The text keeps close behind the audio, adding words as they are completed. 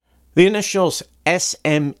The initials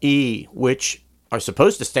SME, which are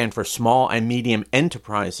supposed to stand for small and medium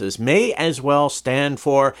enterprises, may as well stand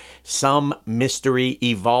for some mystery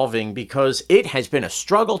evolving, because it has been a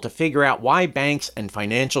struggle to figure out why banks and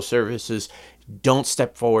financial services don't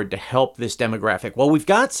step forward to help this demographic. Well, we've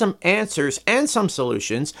got some answers and some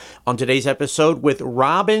solutions on today's episode with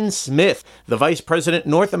Robin Smith, the Vice President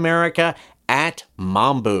North America at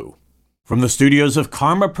Mambu. From the studios of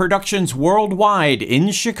Karma Productions Worldwide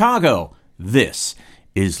in Chicago, this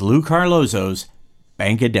is Lou Carlozo's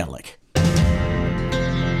Bankadelic.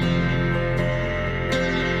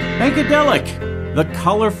 Bankadelic, the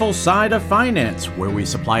colorful side of finance, where we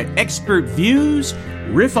supply expert views,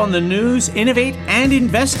 riff on the news, innovate and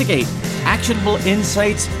investigate. Actionable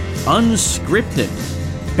insights, unscripted.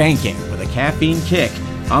 Banking with a caffeine kick.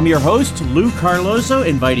 I'm your host, Lou Carlozo,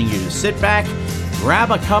 inviting you to sit back,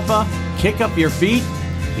 grab a cuppa, kick up your feet.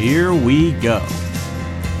 Here we go.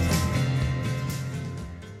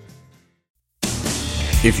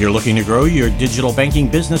 If you're looking to grow your digital banking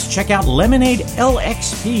business, check out Lemonade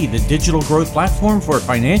LXP, the digital growth platform for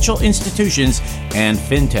financial institutions and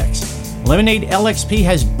fintechs. Lemonade LXP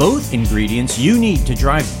has both ingredients you need to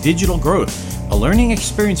drive digital growth. A learning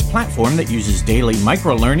experience platform that uses daily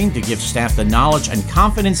micro-learning to give staff the knowledge and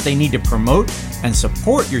confidence they need to promote and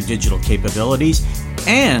support your digital capabilities,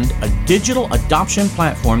 and a digital adoption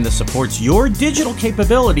platform that supports your digital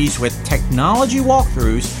capabilities with technology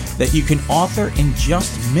walkthroughs that you can author in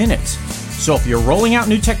just minutes. So if you're rolling out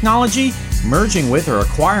new technology, merging with or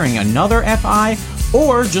acquiring another FI,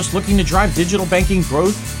 or just looking to drive digital banking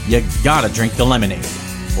growth, you gotta drink the lemonade.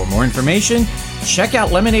 For more information, check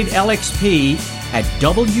out Lemonade LXP at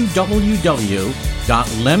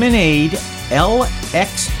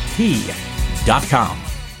www.lemonadelxp.com.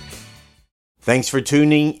 Thanks for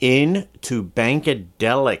tuning in to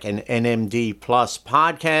Bankadelic, an NMD Plus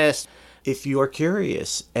podcast. If you are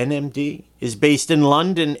curious, NMD is based in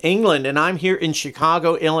London, England, and I'm here in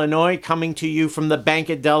Chicago, Illinois, coming to you from the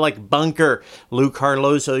Bankadelic bunker. Lou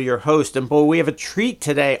Carlozo, your host. And boy, we have a treat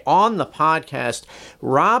today on the podcast.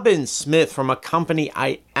 Robin Smith from a company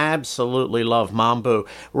I absolutely love, Mambu.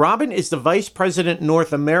 Robin is the Vice President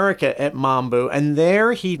North America at Mambu, and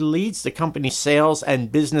there he leads the company's sales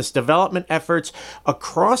and business development efforts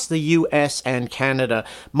across the U.S. and Canada.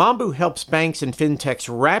 Mambu helps banks and fintechs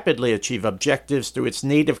rapidly achieve objectives through its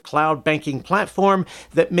native cloud banking platform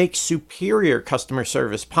that makes superior customer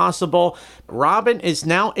service possible. Robin is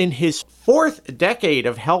now in his fourth decade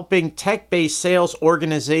of helping tech-based sales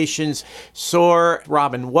organizations soar.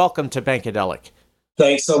 Robin, welcome to Bankadelic.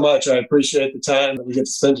 Thanks so much. I appreciate the time that we get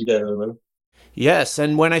to spend together, Lou. Yes,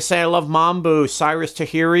 and when I say I love Mambu, Cyrus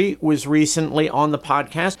Tahiri was recently on the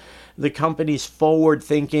podcast. The company's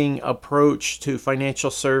forward-thinking approach to financial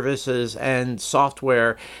services and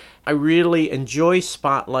software, I really enjoy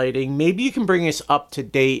spotlighting. Maybe you can bring us up to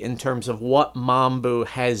date in terms of what Mambu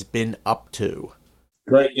has been up to.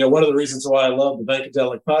 Great. One of the reasons why I love the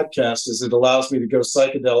Bankadelic podcast is it allows me to go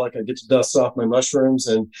psychedelic. I get to dust off my mushrooms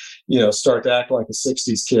and, start to act like a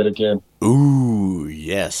 60s kid again. Ooh,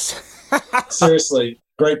 yes. Seriously,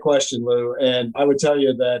 great question, Lou. And I would tell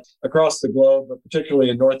you that across the globe, but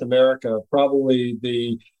particularly in North America, probably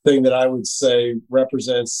the thing that I would say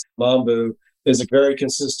represents Mambu is a very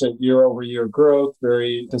consistent year-over-year growth,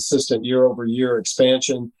 very consistent year-over-year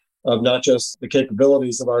expansion of not just the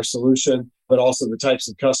capabilities of our solution, but also the types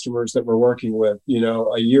of customers that we're working with.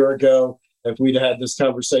 A year ago, if we'd had this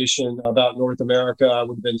conversation about North America, I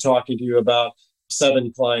would have been talking to you about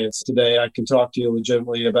 7 clients. Today, I can talk to you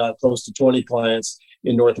legitimately about close to 20 clients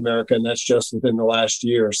in North America, and that's just within the last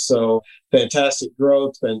year. So fantastic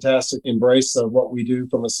growth, fantastic embrace of what we do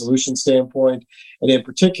from a solution standpoint, and in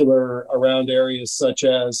particular around areas such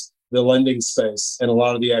as the lending space and a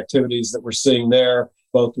lot of the activities that we're seeing there,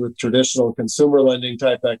 both with traditional consumer lending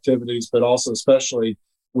type activities, but also especially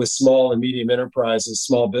with small and medium enterprises.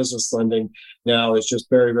 Small business lending now is just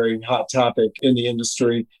very, very hot topic in the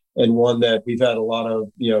industry, and one that we've had a lot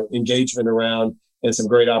of engagement around and some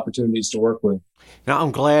great opportunities to work with. Now,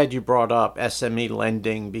 I'm glad you brought up SME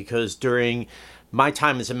lending, because during my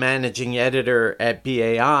time as a managing editor at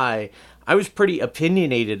BAI, I was pretty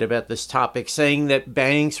opinionated about this topic, saying that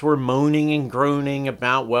banks were moaning and groaning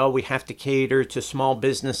about, well, we have to cater to small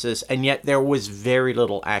businesses, and yet there was very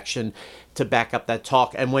little action to back up that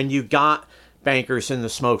talk. And when you got bankers in the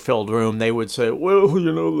smoke-filled room, they would say, well,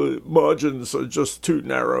 the margins are just too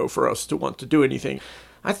narrow for us to want to do anything.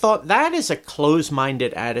 I thought that is a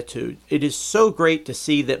closed-minded attitude. It is so great to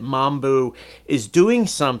see that Mambu is doing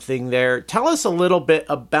something there. Tell us a little bit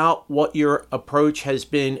about what your approach has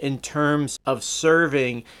been in terms of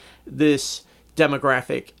serving this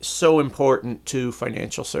demographic so important to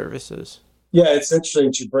financial services? Yeah, it's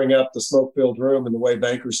interesting to bring up the smoke-filled room and the way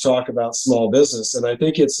bankers talk about small business. And I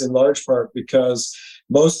think it's in large part because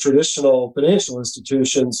most traditional financial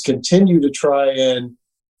institutions continue to try and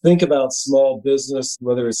think about small business,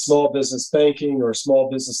 whether it's small business banking or small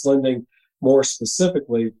business lending more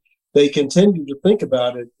specifically. They continue to think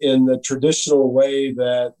about it in the traditional way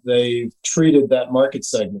that they've treated that market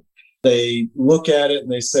segment. They look at it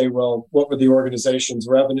and they say, well, what were the organization's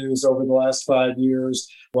revenues over the last 5 years?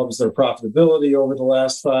 What was their profitability over the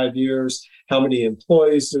last 5 years? How many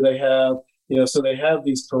employees do they have? So they have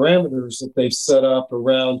these parameters that they've set up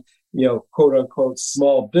around, quote unquote,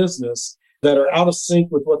 small business that are out of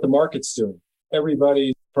sync with what the market's doing.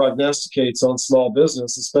 Everybody prognosticates on small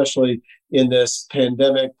business, especially in this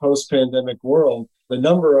pandemic, post-pandemic world. The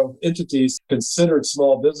number of entities considered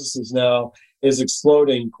small businesses now is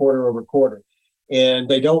exploding quarter over quarter. And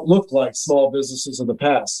they don't look like small businesses of the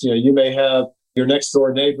past. You may have your next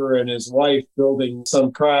door neighbor and his wife building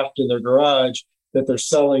some craft in their garage that they're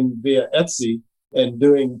selling via Etsy and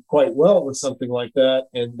doing quite well with something like that.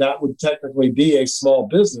 And that would technically be a small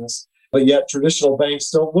business, but yet traditional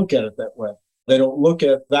banks don't look at it that way. They don't look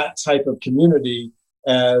at that type of community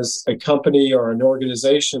as a company or an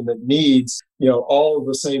organization that needs, all of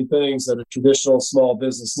the same things that a traditional small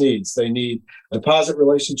business needs. They need deposit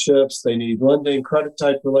relationships. They need lending, credit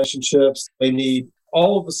type relationships. They need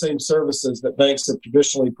all of the same services that banks have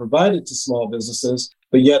traditionally provided to small businesses,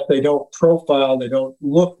 but yet they don't profile, they don't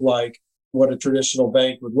look like what a traditional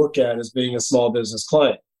bank would look at as being a small business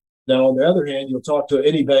client. Now, on the other hand, you'll talk to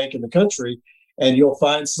any bank in the country and you'll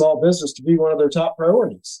find small business to be one of their top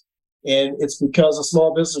priorities. And it's because a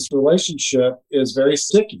small business relationship is very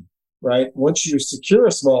sticky, right? Once you secure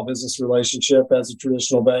a small business relationship as a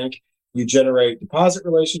traditional bank, you generate deposit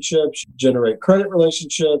relationships, you generate credit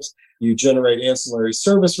relationships, you generate ancillary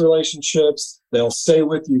service relationships. They'll stay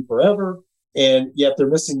with you forever. And yet they're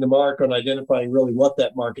missing the mark on identifying really what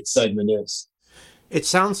that market segment is. It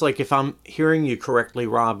sounds like, if I'm hearing you correctly,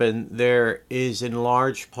 Robin, there is in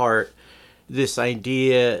large part this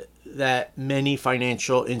idea that many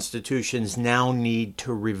financial institutions now need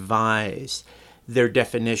to revise their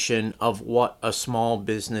definition of what a small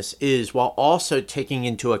business is, while also taking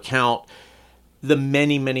into account the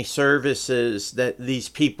many, many services that these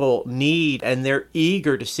people need, and they're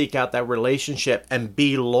eager to seek out that relationship and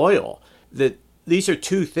be loyal. That these are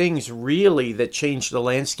two things really that change the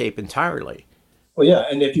landscape entirely. Well, yeah.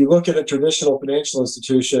 And if you look at a traditional financial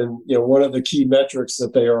institution, one of the key metrics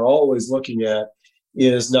that they are always looking at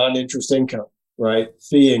is non-interest income, right?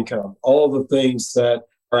 Fee income, all the things that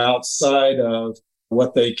are outside of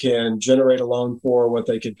what they can generate a loan for, what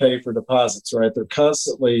they can pay for deposits, right? They're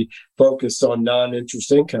constantly focused on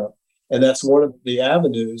non-interest income. And that's one of the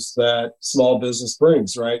avenues that small business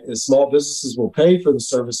brings, right? Is small businesses will pay for the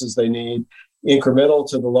services they need incremental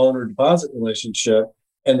to the loan or deposit relationship.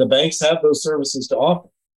 And the banks have those services to offer.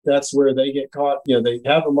 That's where they get caught. They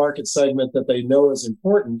have a market segment that they know is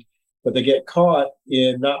important, but they get caught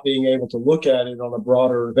in not being able to look at it on a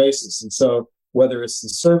broader basis. And so whether it's the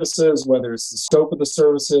services, whether it's the scope of the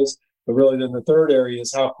services, but really then the third area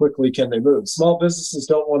is how quickly can they move. Small businesses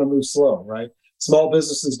don't want to move slow, right? Small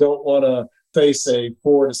businesses don't want to face a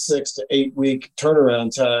 4 to 6 to 8 week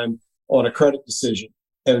turnaround time on a credit decision.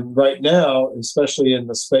 And right now, especially in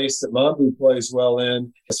the space that Mambu plays well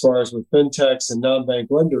in, as far as with fintechs and non-bank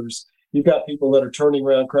lenders, you've got people that are turning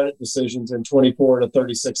around credit decisions in 24 to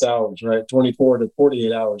 36 hours, right? 24 to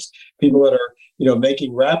 48 hours. People that are,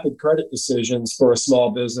 making rapid credit decisions for a small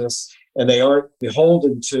business, and they aren't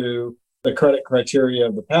beholden to the credit criteria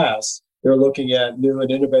of the past. They're looking at new and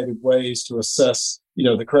innovative ways to assess,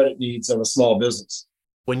 the credit needs of a small business.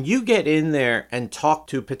 When you get in there and talk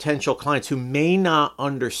to potential clients who may not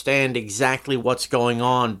understand exactly what's going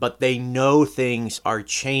on, but they know things are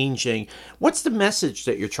changing, what's the message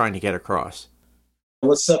that you're trying to get across?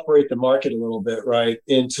 Let's separate the market a little bit, right,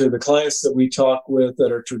 into the clients that we talk with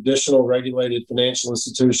that are traditional regulated financial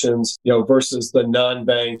institutions, versus the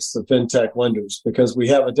non-banks, the fintech lenders, because we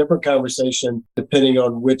have a different conversation depending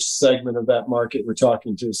on which segment of that market we're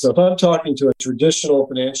talking to. So if I'm talking to a traditional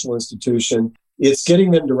financial institution, it's getting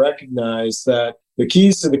them to recognize that the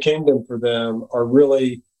keys to the kingdom for them are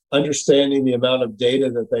really understanding the amount of data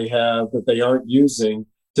that they have that they aren't using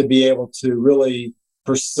to be able to really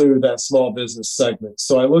pursue that small business segment.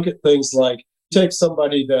 So I look at things like, take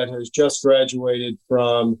somebody that has just graduated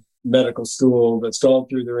from medical school, that's gone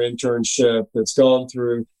through their internship, that's gone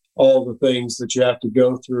through all the things that you have to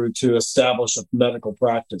go through to establish a medical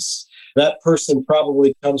practice. That person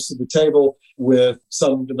probably comes to the table with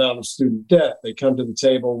some amount of student debt. They come to the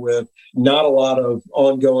table with not a lot of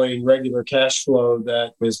ongoing regular cash flow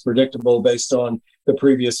that is predictable based on the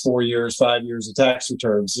previous 4 years, 5 years of tax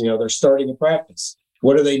returns. They're starting a practice.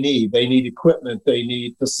 What do they need? They need equipment. They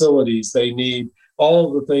need facilities. They need all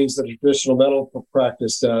of the things that a traditional medical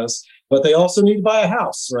practice does. But they also need to buy a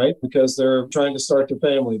house, right? Because they're trying to start their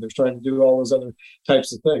family. They're trying to do all those other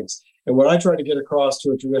types of things. And what I try to get across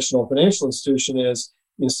to a traditional financial institution is,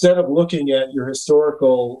 instead of looking at your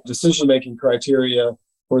historical decision-making criteria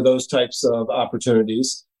for those types of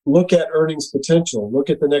opportunities, look at earnings potential, look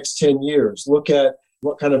at the next 10 years, look at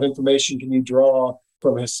what kind of information can you draw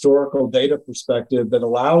from a historical data perspective that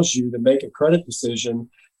allows you to make a credit decision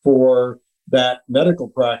for that medical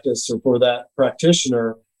practice or for that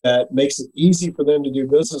practitioner that makes it easy for them to do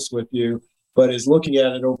business with you, but is looking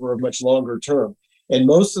at it over a much longer term. And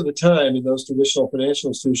most of the time in those traditional financial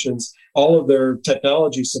institutions, all of their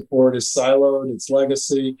technology support is siloed, it's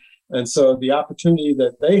legacy. And so the opportunity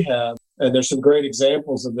that they have, and there's some great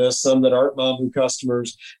examples of this, some that aren't Mambu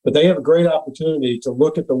customers, but they have a great opportunity to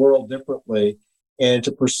look at the world differently and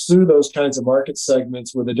to pursue those kinds of market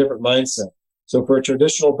segments with a different mindset. So for a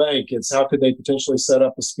traditional bank, it's how could they potentially set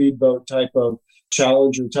up a speedboat type of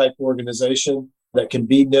challenger type organization that can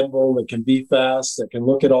be nimble, that can be fast, that can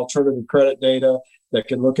look at alternative credit data, that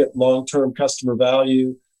can look at long-term customer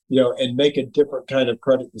value, and make a different kind of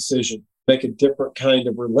credit decision, make a different kind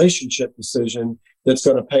of relationship decision that's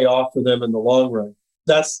going to pay off for them in the long run.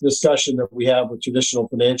 That's the discussion that we have with traditional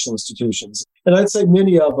financial institutions. And I'd say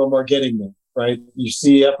many of them are getting there, right? You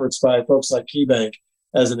see efforts by folks like KeyBank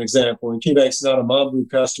as an example. And KeyBank's not a Mambu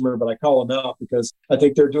customer, but I call them out because I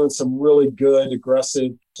think they're doing some really good,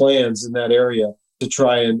 aggressive plans in that area to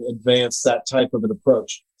try and advance that type of an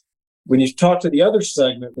approach. When you talk to the other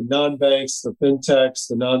segment, the non-banks, the fintechs,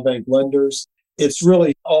 the non-bank lenders, it's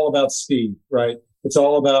really all about speed, right? It's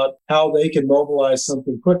all about how they can mobilize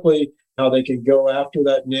something quickly, how they can go after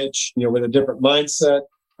that niche, with a different mindset,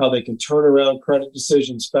 how they can turn around credit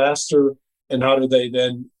decisions faster, and how do they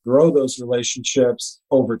then grow those relationships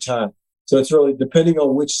over time. So it's really depending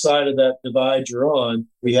on which side of that divide you're on,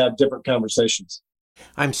 we have different conversations.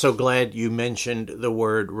 I'm so glad you mentioned the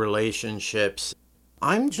word relationships.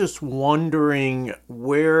 I'm just wondering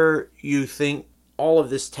where you think all of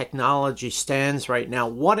this technology stands right now.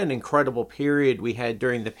 What an incredible period we had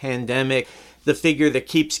during the pandemic. The figure that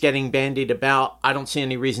keeps getting bandied about, I don't see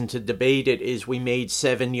any reason to debate it, is we made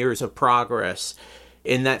 7 years of progress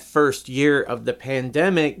in that first year of the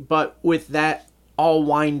pandemic. But with that all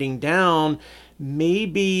winding down,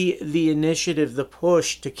 maybe the initiative, the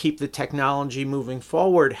push to keep the technology moving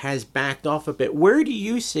forward has backed off a bit. Where do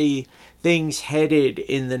you see things headed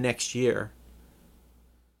in the next year?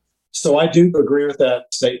 So I do agree with that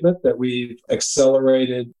statement that we've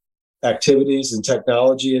accelerated activities and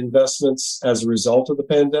technology investments as a result of the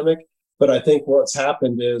pandemic. But I think what's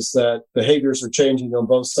happened is that behaviors are changing on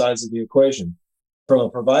both sides of the equation. From a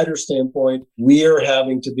provider standpoint, we are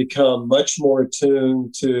having to become much more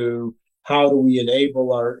attuned to how do we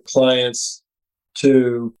enable our clients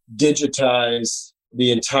to digitize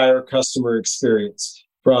the entire customer experience,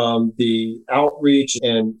 from the outreach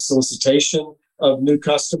and solicitation of new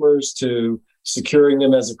customers to securing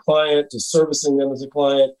them as a client to servicing them as a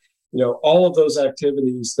client. All of those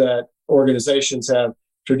activities that organizations have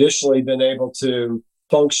traditionally been able to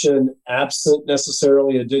function absent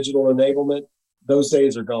necessarily a digital enablement, those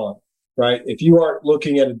days are gone, right? If you aren't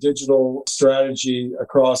looking at a digital strategy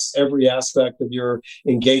across every aspect of your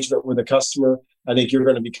engagement with a customer, I think you're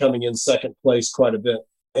going to be coming in second place quite a bit.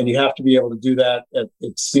 And you have to be able to do that at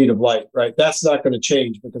speed of light, right? That's not going to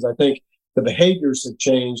change because I think the behaviors have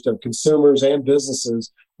changed of consumers and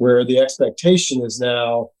businesses, where the expectation is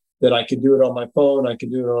now that I can do it on my phone, I can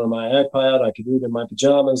do it on my iPad, I can do it in my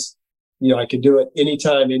pajamas, I can do it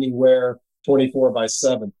anytime, anywhere,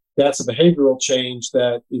 24/7. That's a behavioral change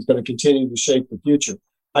that is going to continue to shape the future.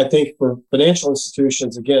 I think for financial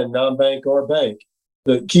institutions, again, non-bank or bank,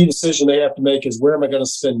 the key decision they have to make is, where am I going to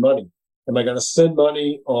spend money? Am I going to spend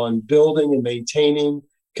money on building and maintaining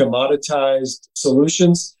commoditized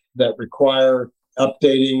solutions that require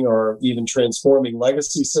updating or even transforming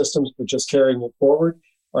legacy systems, but just carrying it forward?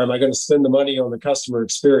 Or am I going to spend the money on the customer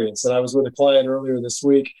experience? And I was with a client earlier this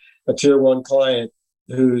week, a tier one client,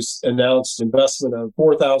 who's announced investment of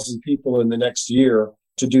 4,000 people in the next year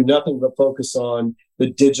to do nothing but focus on the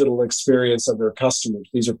digital experience of their customers.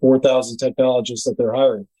 These are 4,000 technologists that they're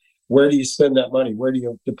hiring. Where do you spend that money? Where do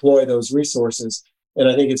you deploy those resources? And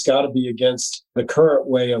I think it's got to be against the current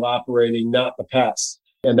way of operating, not the past.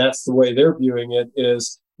 And that's the way they're viewing it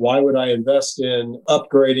is, why would I invest in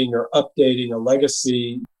upgrading or updating a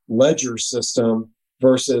legacy ledger system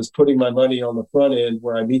versus putting my money on the front end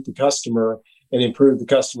where I meet the customer and improve the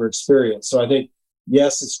customer experience? So I think,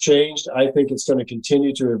 yes, it's changed. I think it's going to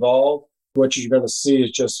continue to evolve. What you're going to see is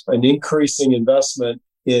just an increasing investment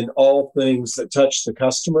in all things that touch the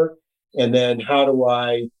customer. And then how do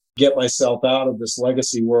I get myself out of this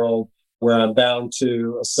legacy world where I'm bound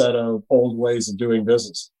to a set of old ways of doing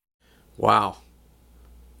business? Wow.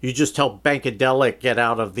 You just helped Bankadelic get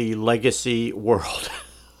out of the legacy world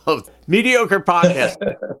of mediocre podcast.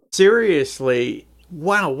 Seriously,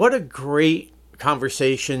 wow, what a great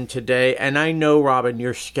conversation today. And I know, Robin,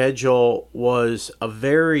 your schedule was a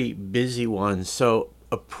very busy one. So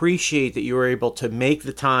appreciate that you were able to make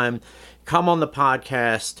the time, come on the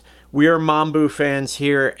podcast. We are Mambu fans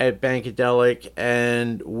here at Bankadelic,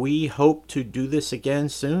 and we hope to do this again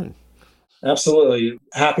soon. Absolutely.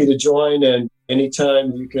 Happy to join. And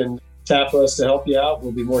anytime you can tap us to help you out,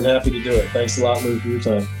 we'll be more than happy to do it. Thanks a lot, Lou, for your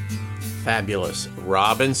time. Fabulous.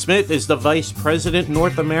 Robin Smith is the Vice President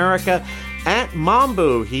North America at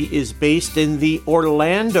Mambu. He is based in the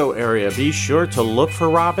Orlando area. Be sure to look for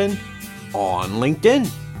Robin on LinkedIn.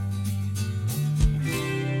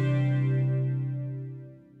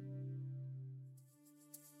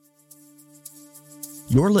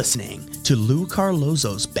 You're listening to Lou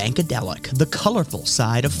Carlozo's Bankadelic, the colorful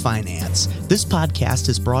side of finance. This podcast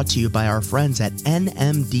is brought to you by our friends at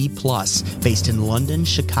NMD Plus, based in London,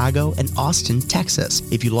 Chicago, and Austin, Texas.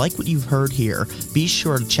 If you like what you've heard here, be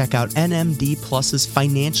sure to check out NMD Plus's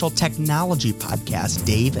financial technology podcast,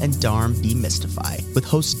 Dave and Dharm Demystify, with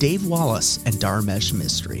hosts Dave Wallace and Dharmesh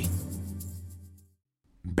Mistry.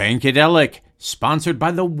 Bankadelic, sponsored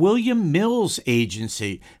by the William Mills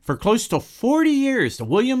Agency. For close to 40 years, the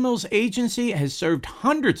William Mills Agency has served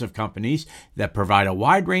hundreds of companies that provide a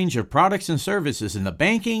wide range of products and services in the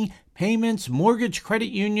banking, payments, mortgage, credit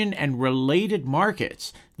union, and related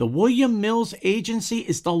markets. The William Mills Agency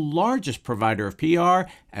is the largest provider of PR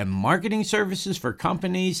and marketing services for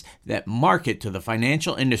companies that market to the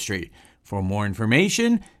financial industry. For more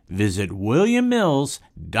information, visit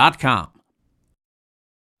williammills.com.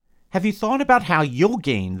 Have you thought about how you'll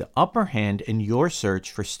gain the upper hand in your search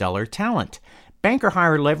for stellar talent? Banker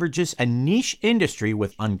Hire leverages a niche industry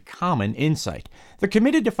with uncommon insight. They're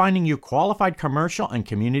committed to finding you qualified commercial and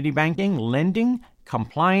community banking, lending,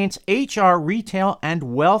 compliance, HR, retail,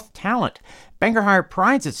 and wealth talent. Banker Hire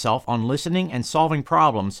prides itself on listening and solving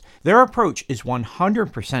problems. Their approach is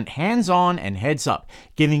 100% hands-on and heads-up,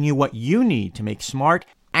 giving you what you need to make smart,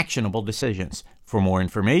 actionable decisions. For more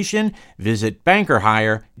information, visit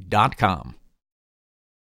bankerhire.com.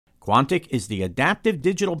 Quantic is the adaptive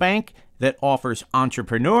digital bank that offers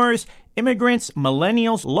entrepreneurs, immigrants,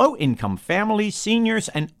 millennials, low-income families, seniors,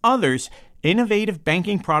 and others innovative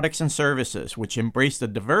banking products and services which embrace the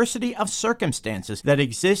diversity of circumstances that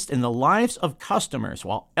exist in the lives of customers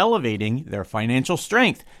while elevating their financial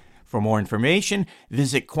strength. For more information,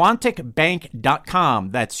 visit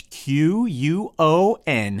quanticbank.com. That's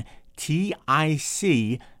QUONTIC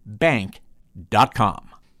bank.com.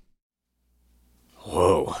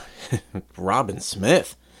 Whoa, Robin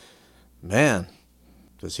Smith. Man,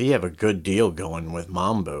 does he have a good deal going with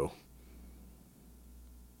Mambu.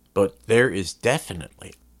 But there is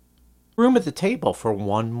definitely room at the table for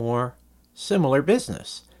one more similar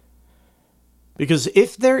business. Because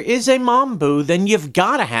if there is a Mambu, then you've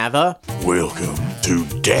got to have a Welcome to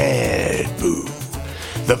Dadboo,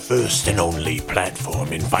 the first and only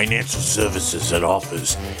platform in financial services that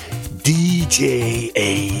offers DJAAS,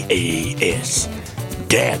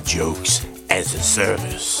 Dad Jokes as a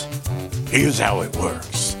Service. Here's how it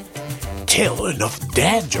works. Tell enough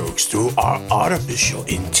dad jokes through our artificial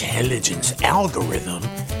intelligence algorithm,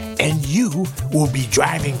 and you will be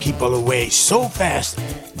driving people away so fast,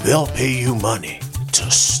 they'll pay you money to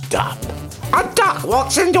stop. A duck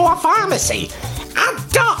walks into a pharmacy. A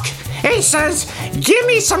duck! He says, "Give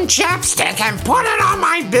me some chapstick and put it on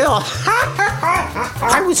my bill."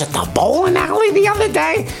 I was at the bowling alley the other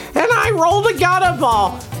day, and I rolled a gutter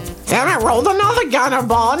ball. Then I rolled another gutter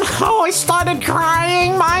ball, and I started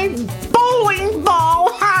crying my bowling ball.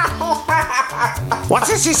 What's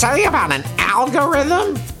this he say about an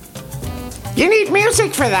algorithm? You need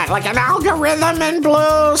music for that, like an algorithm and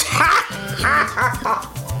blues.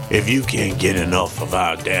 If you can't get enough of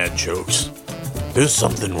our dad jokes, there's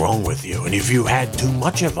something wrong with you. And if you had too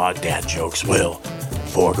much of our dad jokes, well,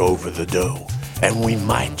 fork over the dough, and we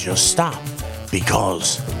might just stop.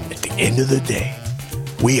 Because at the end of the day,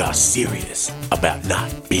 we are serious about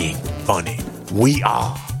not being funny. We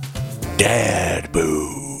are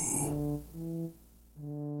Dadboo.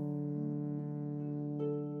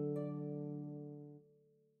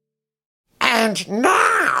 And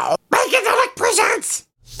now, Bankadelic presents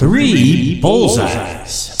 3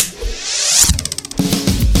 Bullseyes.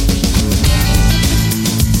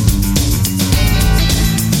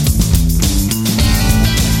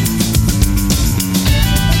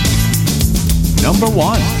 Number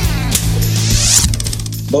 1.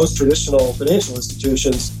 Most traditional financial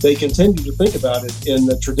institutions, they continue to think about it in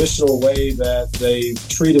the traditional way that they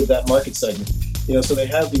treated that market segment. So they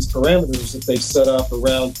have these parameters that they've set up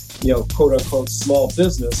around, quote unquote, small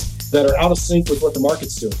business that are out of sync with what the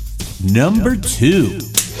market's doing. Number 2.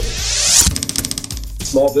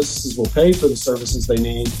 Small businesses will pay for the services they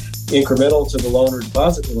need, incremental to the loan or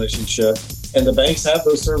deposit relationship, and the banks have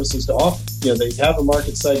those services to offer. They have a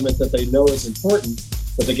market segment that they know is important,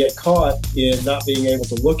 but they get caught in not being able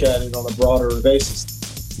to look at it on a broader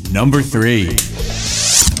basis. Number 3.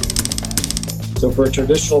 So for a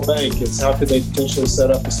traditional bank, it's how could they potentially set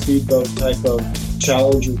up a speedboat type of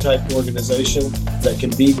challenger type organization that can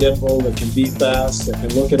be nimble, that can be fast, that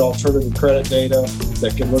can look at alternative credit data,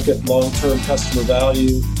 that can look at long-term customer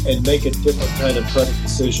value and make a different kind of credit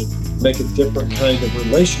decision, make a different kind of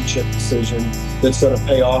relationship decision that's going to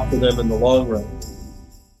pay off for them in the long run.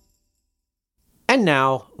 And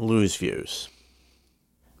now, Lou's views.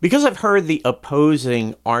 Because I've heard the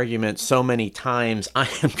opposing argument so many times, I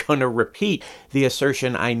am going to repeat the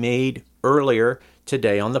assertion I made earlier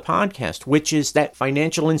today on the podcast, which is that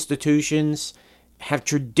financial institutions have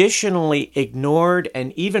traditionally ignored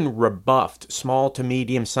and even rebuffed small to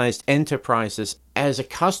medium-sized enterprises as a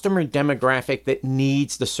customer demographic that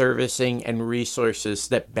needs the servicing and resources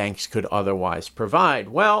that banks could otherwise provide.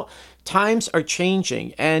 Well, times are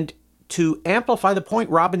changing, and to amplify the point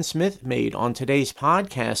Robin Smith made on today's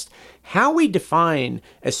podcast, how we define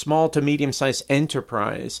a small to medium-sized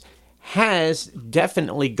enterprise has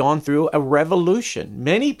definitely gone through a revolution.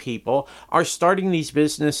 Many people are starting these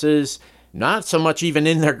businesses not so much even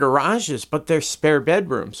in their garages, but their spare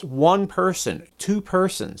bedrooms. 1 person, 2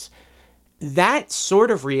 persons. That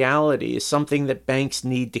sort of reality is something that banks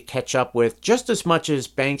need to catch up with, just as much as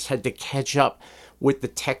banks had to catch up with the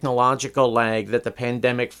technological lag that the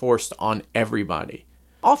pandemic forced on everybody.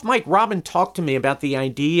 Off mic, Robin talked to me about the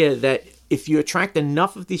idea that if you attract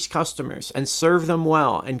enough of these customers and serve them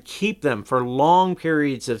well and keep them for long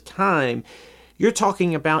periods of time, you're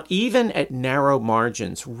talking about, even at narrow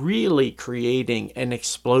margins, really creating an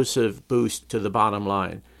explosive boost to the bottom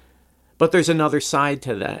line. But there's another side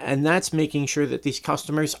to that, and that's making sure that these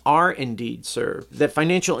customers are indeed served, that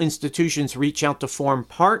financial institutions reach out to form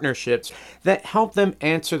partnerships that help them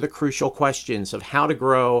answer the crucial questions of how to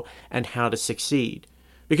grow and how to succeed.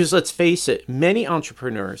 Because let's face it, many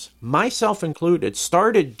entrepreneurs, myself included,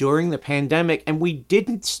 started during the pandemic, and we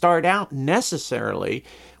didn't start out necessarily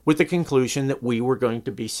with the conclusion that we were going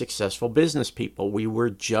to be successful business people. We were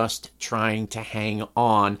just trying to hang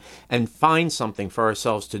on and find something for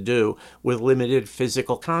ourselves to do with limited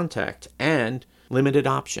physical contact and limited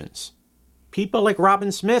options. People like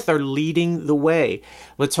Robin Smith are leading the way.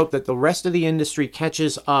 Let's hope that the rest of the industry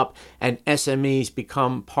catches up and SMEs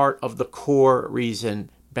become part of the core reason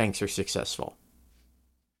banks are successful.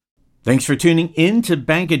 Thanks for tuning in to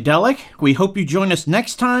Bankadelic. We hope you join us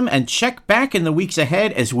next time and check back in the weeks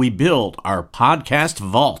ahead as we build our podcast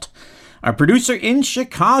vault. Our producer in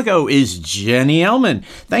Chicago is Jenny Ellman.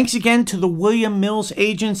 Thanks again to the William Mills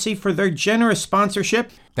Agency for their generous sponsorship.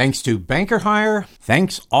 Thanks to Banker Hire.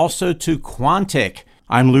 Thanks also to Quantic.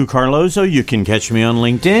 I'm Lou Carlozo. You can catch me on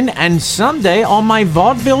LinkedIn and someday on my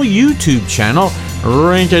vaudeville YouTube channel,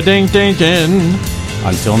 Rink-a-dink-dink-din.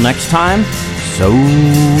 Until next time, so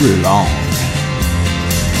long.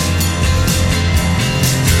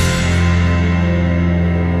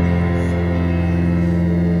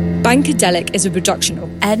 Bankadelic is a production of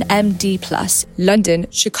NMD+, London,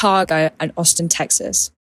 Chicago, and Austin, Texas.